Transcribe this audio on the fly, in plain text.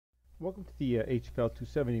Welcome to the HFL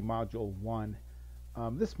 270 Module 1.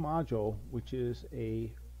 This module, which is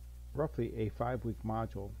roughly a 5-week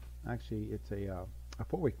module, actually it's a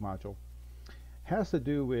 4-week module, has to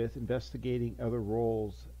do with investigating other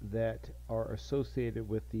roles that are associated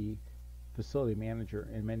with the facility manager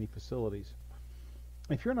in many facilities.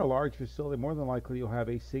 If you're in a large facility, more than likely you'll have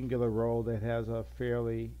a singular role that has a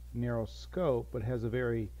fairly narrow scope, but has a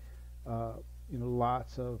very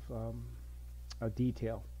lots of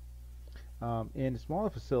detail. In smaller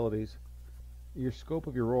facilities, your scope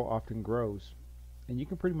of your role often grows, and you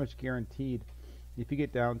can pretty much guaranteed if you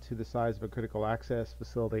get down to the size of a critical access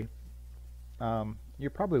facility, you're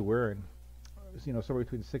probably wearing somewhere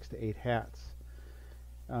between 6 to 8 hats.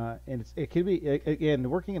 And it could be, again,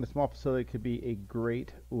 working in a small facility could be a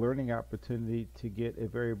great learning opportunity to get a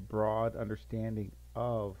very broad understanding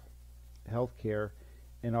of healthcare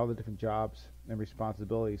and all the different jobs and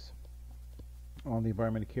responsibilities on the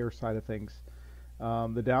environmental care side of things.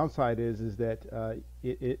 The downside is that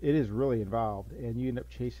it is really involved, and you end up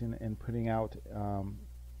chasing and putting out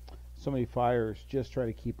so many fires just trying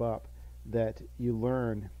to keep up that you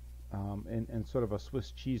learn in sort of a Swiss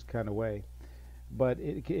cheese kind of way. But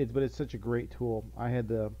it's such a great tool. I had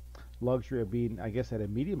the luxury of being, I guess, at a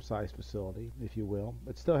medium-sized facility, if you will,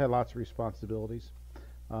 but still had lots of responsibilities.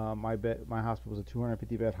 My hospital was a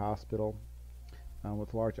 250-bed hospital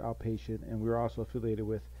with large outpatient, and we were also affiliated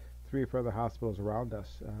with 3 or 4 other hospitals around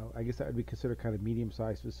us. I guess that would be considered kind of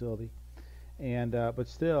medium-sized facility. And but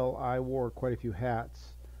still, I wore quite a few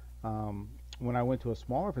hats. When I went to a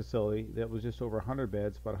smaller facility that was just over 100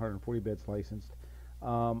 beds, about 140 beds licensed,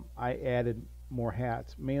 I added more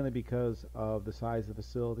hats, mainly because of the size of the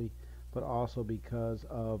facility, but also because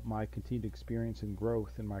of my continued experience and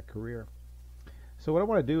growth in my career. So what I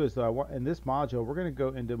want to do is, in this module, we're going to go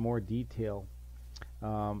into more detail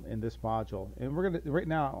in this module, and we're going to right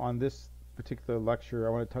now on this particular lecture,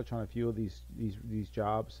 I want to touch on a few of these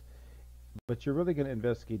jobs, but you're really going to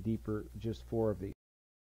investigate deeper just 4 of these.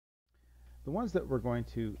 The ones that we're going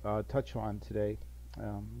to touch on today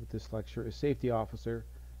with this lecture is safety officer,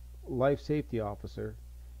 life safety officer,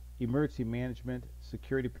 emergency management,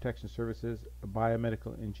 security protection services,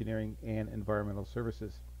 biomedical engineering, and environmental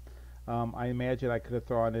services. I imagine I could have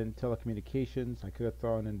thrown in telecommunications, I could have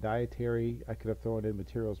thrown in dietary, I could have thrown in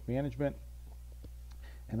materials management,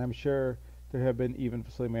 and I'm sure there have been even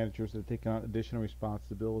facility managers that have taken on additional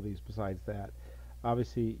responsibilities besides that.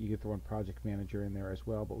 Obviously, you could throw in project manager in there as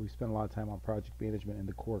well, but we spend a lot of time on project management in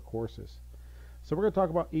the core courses. So we're going to talk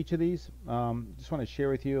about each of these. Just want to share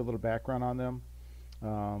with you a little background on them,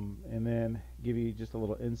 and then give you just a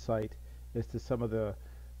little insight as to some of the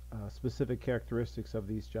specific characteristics of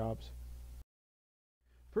these jobs.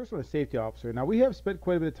 First one is safety officer. Now, we have spent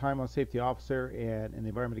quite a bit of time on safety officer and the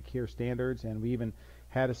environmental care standards, and we even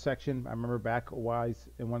had a section, I remember back a while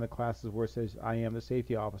in one of the classes, where it says, I am the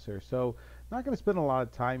safety officer. So I'm not going to spend a lot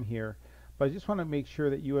of time here, but I just want to make sure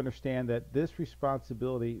that you understand that this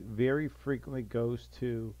responsibility very frequently goes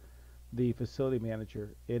to the facility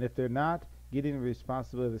manager. And if they're not getting the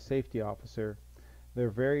responsibility of the safety officer, they're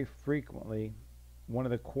very frequently one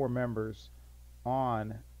of the core members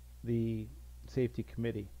on the safety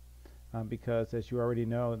committee, because as you already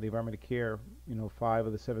know, in the environmental care, 5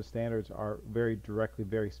 of the 7 standards are very directly,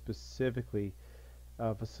 very specifically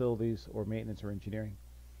facilities or maintenance or engineering.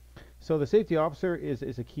 So the safety officer is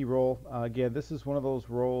a key role. Again, this is one of those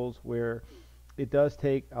roles where it does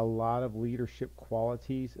take a lot of leadership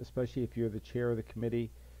qualities, especially if you're the chair of the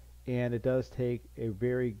committee, and it does take a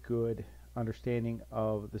very good understanding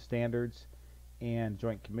of the standards and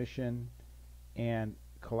joint commission and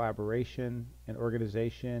collaboration and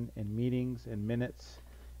organization and meetings and minutes.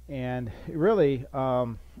 And really, it's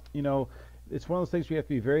one of those things where you have to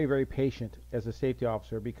be very, very patient as a safety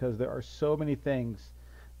officer, because there are so many things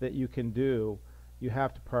that you can do. You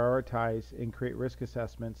have to prioritize and create risk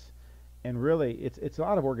assessments, and really it's a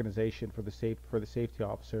lot of organization for the safety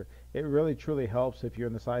officer. It really truly helps if you're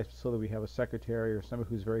in the size facility we have a secretary or somebody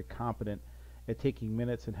who's very competent at taking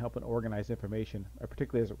minutes and helping organize information,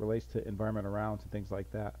 particularly as it relates to environmental rounds and things like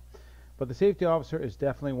that. But the safety officer is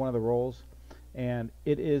definitely one of the roles, and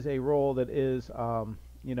it is a role that is,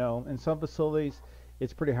 in some facilities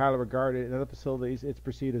it's pretty highly regarded. In other facilities it's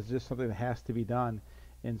perceived as just something that has to be done.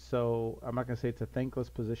 And so I'm not going to say it's a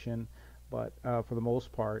thankless position, but for the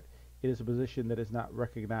most part, it is a position that is not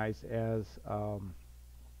recognized as a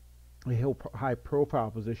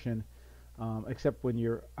high-profile position, except when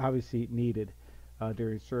you're obviously needed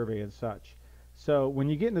during survey and such. So when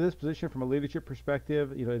you get into this position from a leadership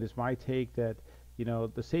perspective, it is my take that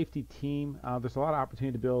the safety team, there's a lot of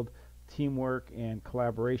opportunity to build teamwork and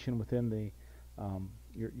collaboration within the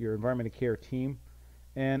your environmental care team,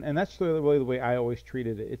 and that's really the way I always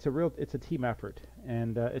treated it. It's a team effort,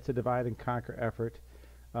 and it's a divide and conquer effort.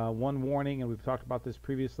 One warning, and we've talked about this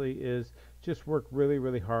previously, is just work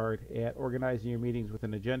really hard at organizing your meetings with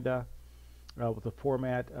an agenda, with a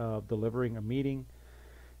format of delivering a meeting,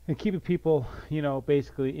 and keeping people,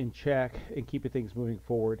 basically in check and keeping things moving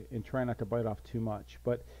forward, and try not to bite off too much.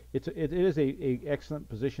 But it is a excellent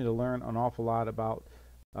position to learn an awful lot about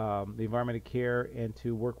the environmental care and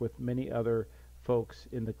to work with many other folks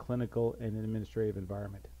in the clinical and administrative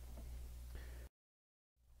environment.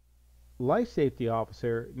 Life safety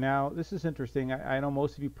officer. Now, this is interesting. I know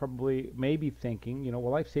most of you probably may be thinking,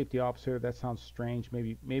 well, life safety officer, that sounds strange.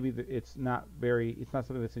 Maybe it's not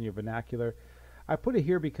something that's in your vernacular. I put it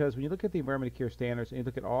here because when you look at the environmental care standards and you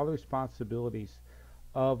look at all the responsibilities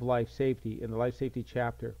of life safety in the life safety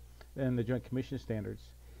chapter and the Joint Commission standards,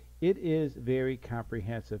 it is very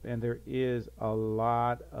comprehensive, and there is a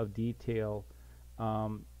lot of detail.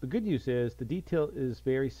 The good news is the detail is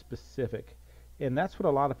very specific. And that's what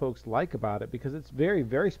a lot of folks like about it, because it's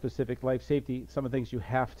very specific life safety, some of the things you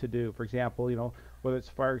have to do. For example, whether it's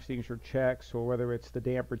fire extinguisher checks, or whether it's the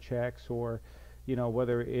damper checks, or,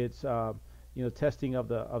 whether it's, testing of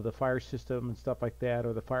the fire system and stuff like that,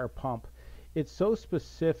 or the fire pump. It's so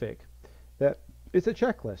specific that it's a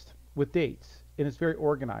checklist with dates, and it's very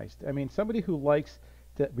organized. I mean, somebody who likes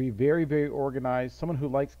to be very organized, someone who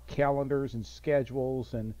likes calendars and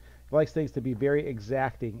schedules and likes things to be very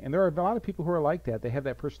exacting. And there are a lot of people who are like that. They have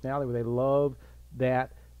that personality where they love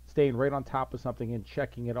that, staying right on top of something and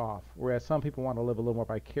checking it off, whereas some people want to live a little more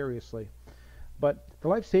vicariously. But the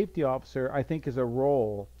life safety officer, I think, is a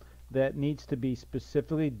role that needs to be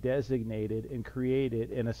specifically designated and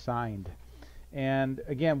created and assigned. And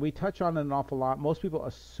again, we touch on it an awful lot. Most people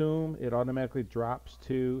assume it automatically drops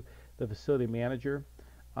to the facility manager.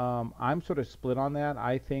 I'm sort of split on that.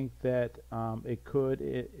 I think that it could,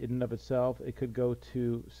 in and of itself, it could go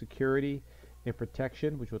to security and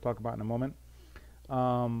protection, which we'll talk about in a moment,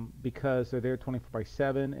 because they're there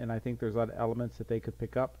 24/7, and I think there's a lot of elements that they could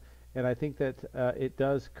pick up. And I think that it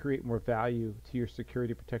does create more value to your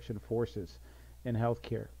security protection forces in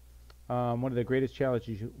healthcare. One of the greatest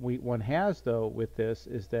challenges one has, though, with this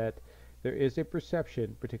is that there is a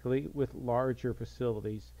perception, particularly with larger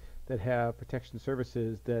facilities, that have protection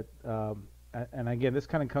services that, and again, this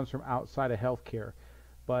kind of comes from outside of healthcare,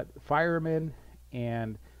 but firemen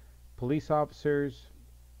and police officers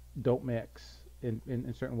don't mix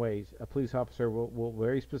in certain ways. A police officer will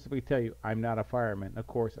very specifically tell you, I'm not a fireman. Of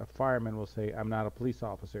course, a fireman will say, I'm not a police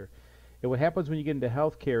officer. And what happens when you get into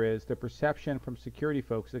healthcare is the perception from security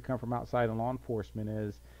folks that come from outside of law enforcement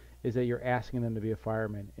is that you're asking them to be a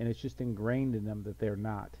fireman, and it's just ingrained in them that they're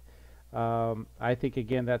not. I think,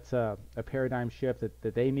 again, that's a paradigm shift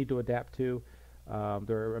that they need to adapt to.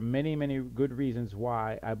 There are many good reasons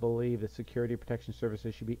why I believe that security protection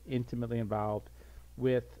services should be intimately involved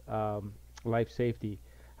with life safety.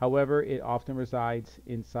 However, it often resides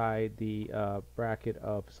inside the bracket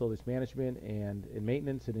of facilities management and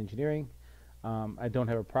maintenance and engineering. I don't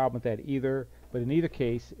have a problem with that either, but in either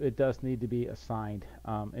case, it does need to be assigned.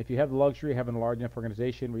 If you have the luxury of having a large enough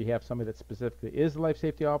organization where you have somebody that specifically is the life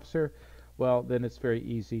safety officer, well, then it's very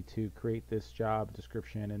easy to create this job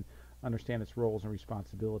description and understand its roles and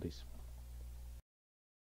responsibilities.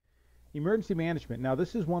 Emergency management. Now,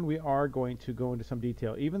 this is one we are going to go into some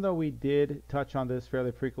detail. Even though we did touch on this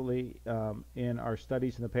fairly frequently in our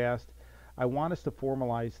studies in the past, I want us to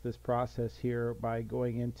formalize this process here by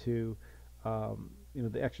going into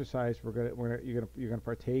the exercise you're gonna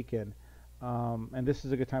partake in, and this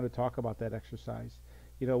is a good time to talk about that exercise.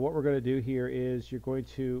 What we're going to do here is you're going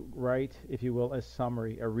to write, if you will, a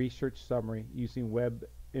summary, a research summary using web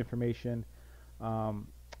information.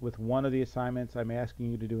 With one of the assignments, I'm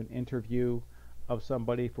asking you to do an interview of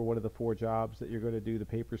somebody for one of the 4 jobs that you're going to do the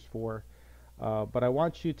papers for. But I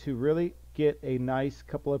want you to really get a nice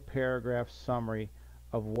couple of paragraph summary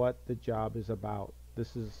of what the job is about.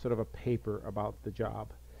 This is sort of a paper about the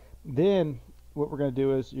job. Then what we're going to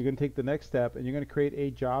do is you're going to take the next step and you're going to create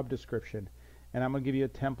a job description. And I'm going to give you a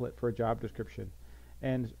template for a job description.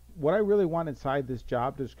 And what I really want inside this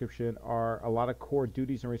job description are a lot of core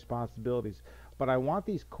duties and responsibilities. But I want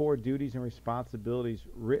these core duties and responsibilities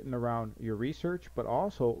written around your research, but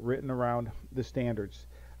also written around the standards.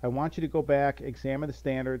 I want you to go back, examine the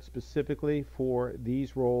standards specifically for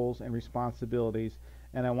these roles and responsibilities,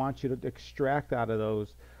 and I want you to extract out of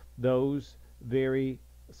those very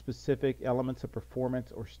specific elements of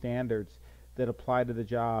performance or standards that apply to the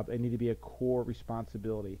job and need to be a core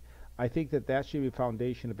responsibility. I think that should be the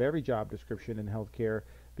foundation of every job description in healthcare,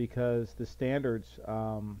 because the standards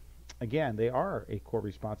again, they are a core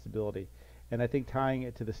responsibility. And I think tying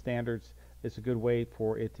it to the standards is a good way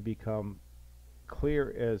for it to become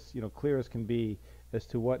clear as can be as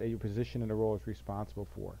to what a position in a role is responsible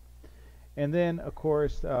for. And then, of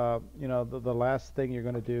course, the last thing you're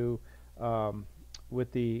going to do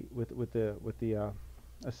with the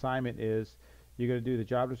assignment is you're going to do the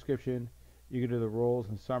job description, you're going to do the roles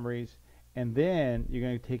and summaries, and then you're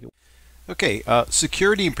going to take it. Okay,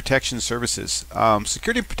 security and protection services.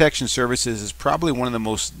 Security and protection services is probably one of the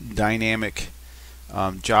most dynamic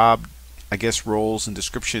job, I guess, roles and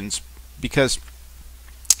descriptions, because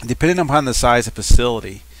depending upon the size of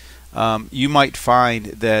facility, you might find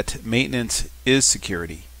that maintenance is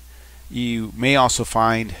security. You may also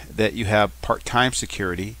find that you have part-time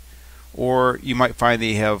security, or you might find that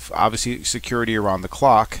you have obviously security around the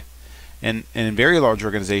clock. And in very large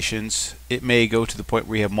organizations, it may go to the point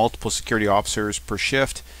where you have multiple security officers per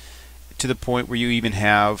shift, to the point where you even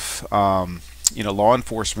have law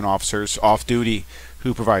enforcement officers off duty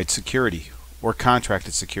who provide security or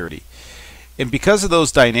contracted security. And because of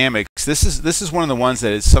those dynamics, this is one of the ones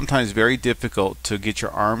that is sometimes very difficult to get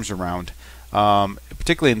your arms around,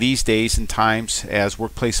 particularly in these days and times as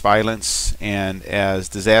workplace violence and as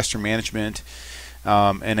disaster management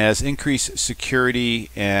and as increased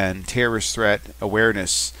security and terrorist threat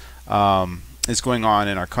awareness is going on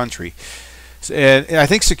in our country. And I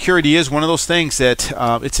think security is one of those things that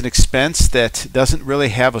it's an expense that doesn't really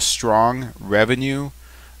have a strong revenue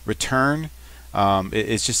return.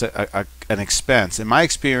 It's just an expense. And my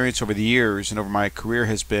experience over the years and over my career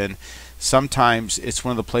has been sometimes it's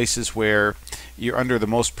one of the places where you're under the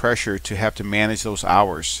most pressure to have to manage those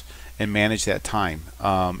hours and manage that time.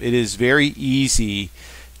 It is very easy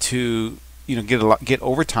to get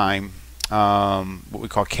overtime, what we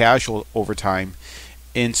call casual overtime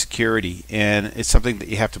in security, and it's something that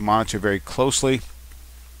you have to monitor very closely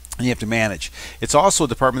and you have to manage. It's also a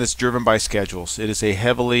department that's driven by schedules. It is a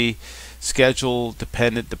heavily schedule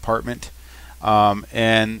dependent department,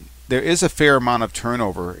 and there is a fair amount of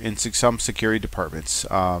turnover in some security departments.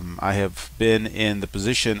 I have been in the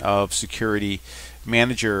position of security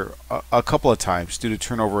manager a couple of times due to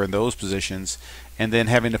turnover in those positions, and then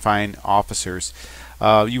having to find officers.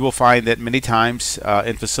 You will find that many times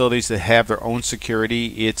in facilities that have their own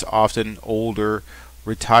security, it's often older,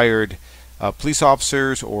 retired police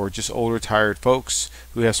officers or just older, retired folks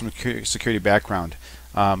who have some security background.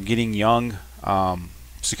 Getting young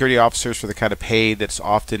security officers for the kind of pay that's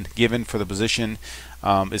often given for the position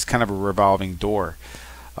is kind of a revolving door.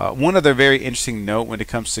 One other very interesting note when it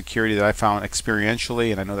comes to security that I found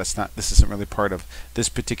experientially, and I know this isn't really part of this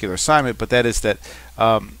particular assignment, but that is that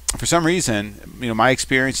for some reason, my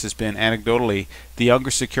experience has been anecdotally, the younger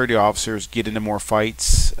security officers get into more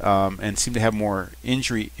fights and seem to have more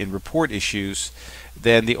injury and report issues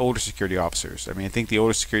than the older security officers. I think the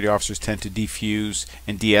older security officers tend to defuse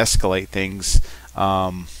and de-escalate things.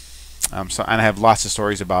 And I have lots of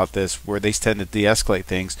stories about this where they tend to de-escalate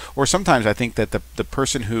things. Or sometimes I think that the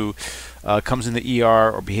person who comes in the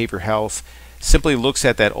ER or behavioral health simply looks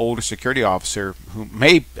at that older security officer who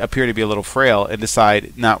may appear to be a little frail and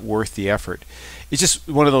decide not worth the effort. It's just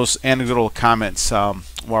one of those anecdotal comments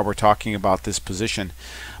while we're talking about this position.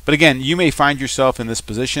 But again, you may find yourself in this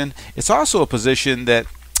position. It's also a position that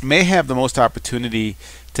may have the most opportunity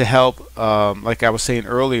to help, like I was saying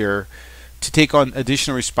earlier, to take on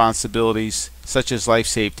additional responsibilities such as life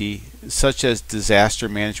safety, such as disaster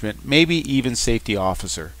management, maybe even safety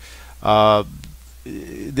officer.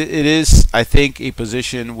 It is, I think, a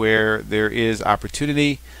position where there is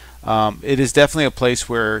opportunity. It is definitely a place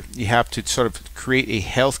where you have to sort of create a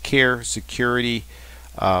healthcare security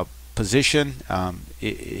position.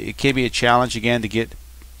 It can be a challenge, again, to get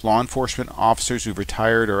law enforcement officers who've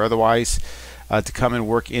retired or otherwise to come and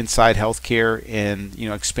work inside healthcare and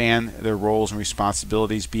expand their roles and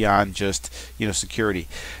responsibilities beyond just security.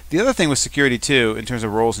 The other thing with security too, in terms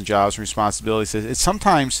of roles and jobs and responsibilities, is it's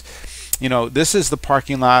sometimes this is the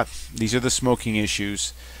parking lot, these are the smoking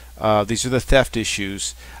issues, these are the theft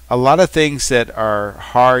issues, a lot of things that are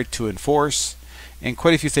hard to enforce, and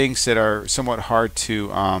quite a few things that are somewhat hard to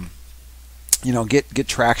get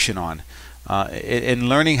traction on. And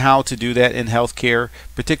learning how to do that in healthcare,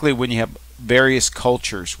 particularly when you have various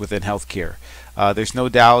cultures within healthcare. There's no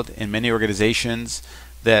doubt in many organizations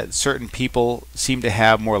that certain people seem to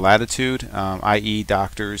have more latitude, i.e.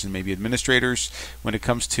 doctors and maybe administrators, when it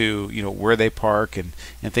comes to where they park and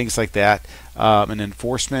things like that, and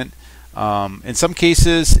enforcement. In some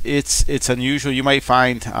cases, it's unusual. You might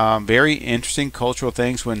find very interesting cultural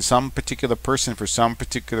things when some particular person, for some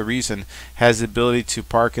particular reason, has the ability to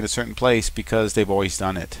park in a certain place because they've always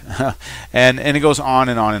done it, and it goes on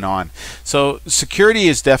and on and on. So security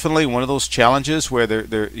is definitely one of those challenges where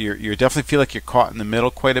you definitely feel like you're caught in the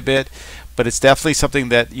middle quite a bit, but it's definitely something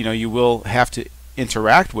that you will have to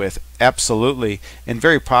interact with, absolutely, and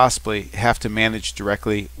very possibly have to manage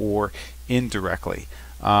directly or indirectly.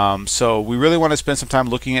 So we really want to spend some time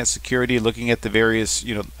looking at security, looking at the various,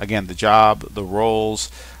 again, the job, the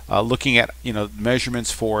roles, looking at,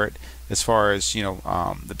 measurements for it as far as,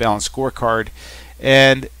 the balanced scorecard,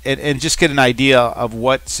 and just get an idea of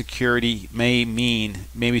what security may mean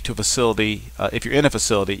maybe to a facility, if you're in a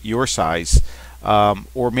facility your size,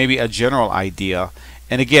 or maybe a general idea.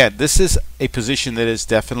 And again, this is a position that is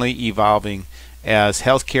definitely evolving as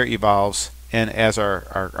healthcare evolves and as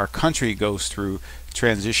our country goes through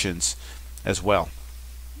transitions as well.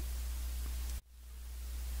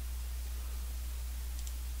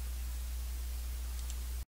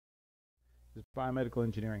 Is biomedical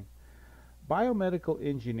engineering. Biomedical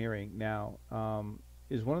engineering now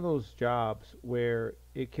is one of those jobs where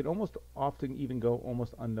it can almost often even go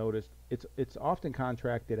almost unnoticed. It's often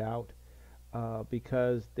contracted out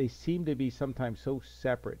because they seem to be sometimes so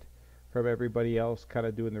separate from everybody else kind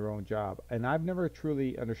of doing their own job. And I've never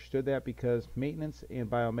truly understood that because maintenance and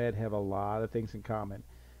biomed have a lot of things in common.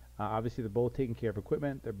 Obviously, they're both taking care of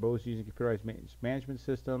equipment. They're both using computerized maintenance management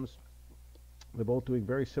systems. They're both doing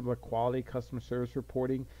very similar quality customer service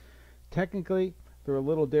reporting. Technically, they're a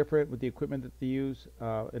little different with the equipment that they use.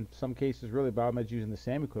 In some cases, really, biomed's using the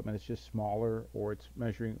same equipment. It's just smaller or it's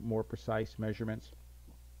measuring more precise measurements.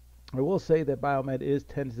 I will say that biomed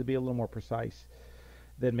tends to be a little more precise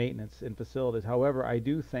than maintenance in facilities. However, I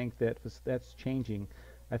do think that that's changing.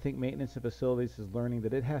 I think maintenance in facilities is learning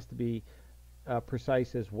that it has to be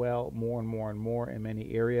precise as well, more and more and more in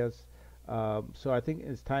many areas. So I think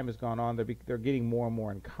as time has gone on, they're getting more and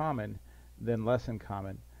more in common than less in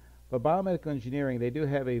common. But biomedical engineering, they do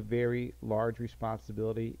have a very large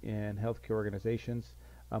responsibility in healthcare organizations.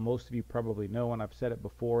 Most of you probably know, and I've said it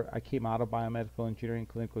before, I came out of biomedical engineering,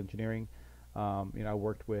 clinical engineering. I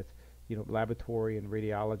worked with laboratory and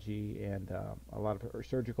radiology and a lot of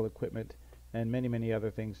surgical equipment and many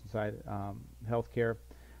other things inside healthcare.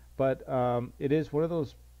 But it is one of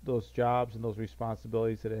those jobs and those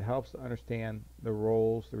responsibilities that it helps to understand the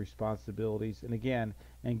roles, the responsibilities, and again,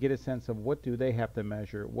 and get a sense of what do they have to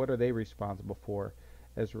measure, what are they responsible for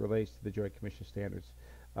as it relates to the Joint Commission standards.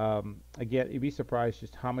 Again, you'd be surprised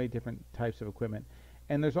just how many different types of equipment.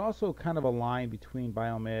 And there's also kind of a line between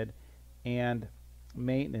biomed and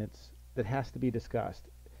maintenance that has to be discussed.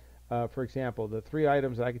 For example, the three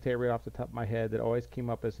items that I can tell you right off the top of my head that always came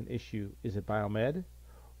up as an issue: is it biomed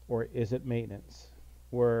or is it maintenance?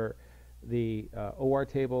 Where the OR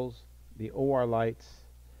tables, the OR lights,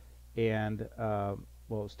 and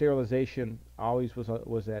sterilization always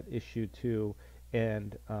was that issue too.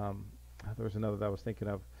 And there was another that I was thinking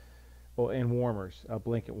of. Oh, and warmers,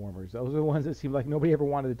 blanket warmers. Those are the ones that seemed like nobody ever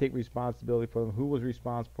wanted to take responsibility for them. Who was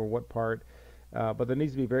responsible for what part? But there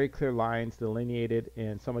needs to be very clear lines delineated,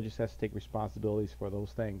 and someone just has to take responsibilities for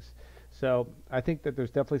those things. So I think that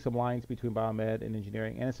there's definitely some lines between biomed and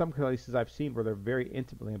engineering, and in some places I've seen where they're very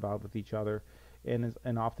intimately involved with each other, and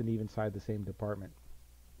often even inside the same department.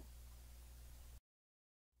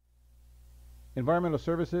 Environmental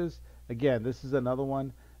services, again, this is another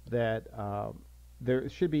one that there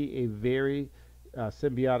should be a very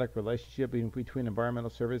symbiotic relationship between environmental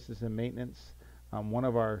services and maintenance. One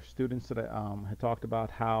of our students that had talked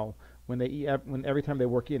about how when every time they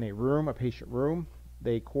work in a patient room,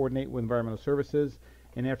 they coordinate with environmental services,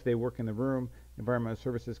 and after they work in the room, environmental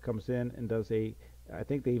services comes in and does I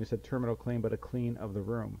think they even said terminal clean, but a clean of the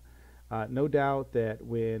room. No doubt that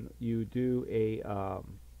when you do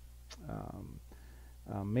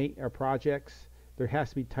projects, there has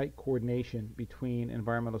to be tight coordination between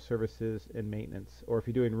environmental services and maintenance, or if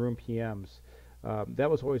you're doing room PMs. That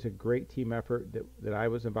was always a great team effort that I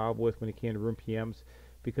was involved with when it came to room PMs,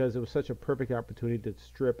 because it was such a perfect opportunity to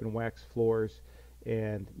strip and wax floors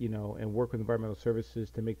and work with environmental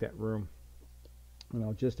services to make that room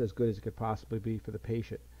just as good as it could possibly be for the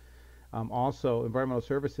patient. Also, environmental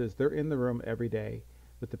services, they're in the room every day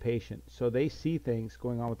with the patient, so they see things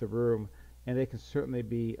going on with the room, and they can certainly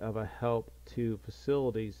be of a help to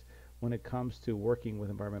facilities when it comes to working with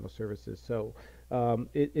environmental services. So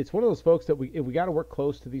it's one of those folks that we got to work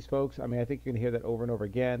close to these folks. I mean, I think you're going to hear that over and over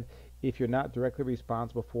again. If you're not directly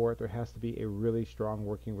responsible for it, there has to be a really strong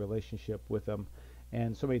working relationship with them.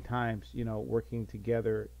 And so many times, working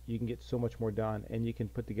together, you can get so much more done, and you can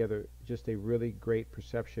put together just a really great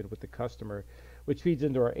perception with the customer, which feeds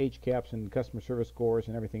into our HCAPs and customer service scores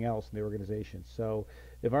and everything else in the organization. So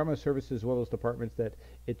environmental services is one of those departments that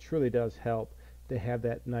it truly does help to have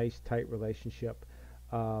that nice, tight relationship.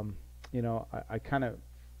 I kind of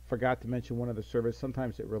forgot to mention one other service.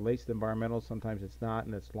 Sometimes it relates to environmental, sometimes it's not,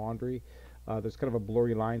 and it's laundry. There's kind of a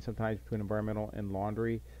blurry line sometimes between environmental and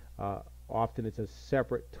laundry. Often it's a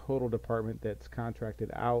separate total department that's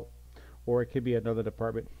contracted out, or it could be another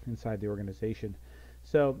department inside the organization.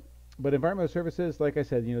 So, but environmental services, like I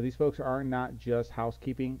said, these folks are not just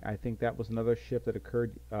housekeeping. I think that was another shift that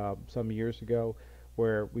occurred some years ago,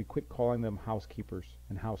 where we quit calling them housekeepers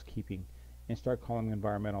and housekeeping and start calling them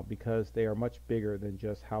environmental, because they are much bigger than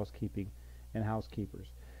just housekeeping and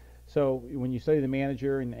housekeepers. So when you study the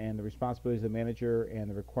manager and the responsibilities of the manager and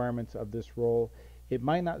the requirements of this role, it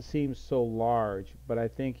might not seem so large, but I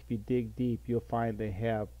think if you dig deep, you'll find they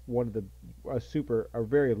have a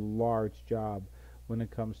very large job when it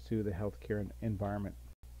comes to the healthcare environment.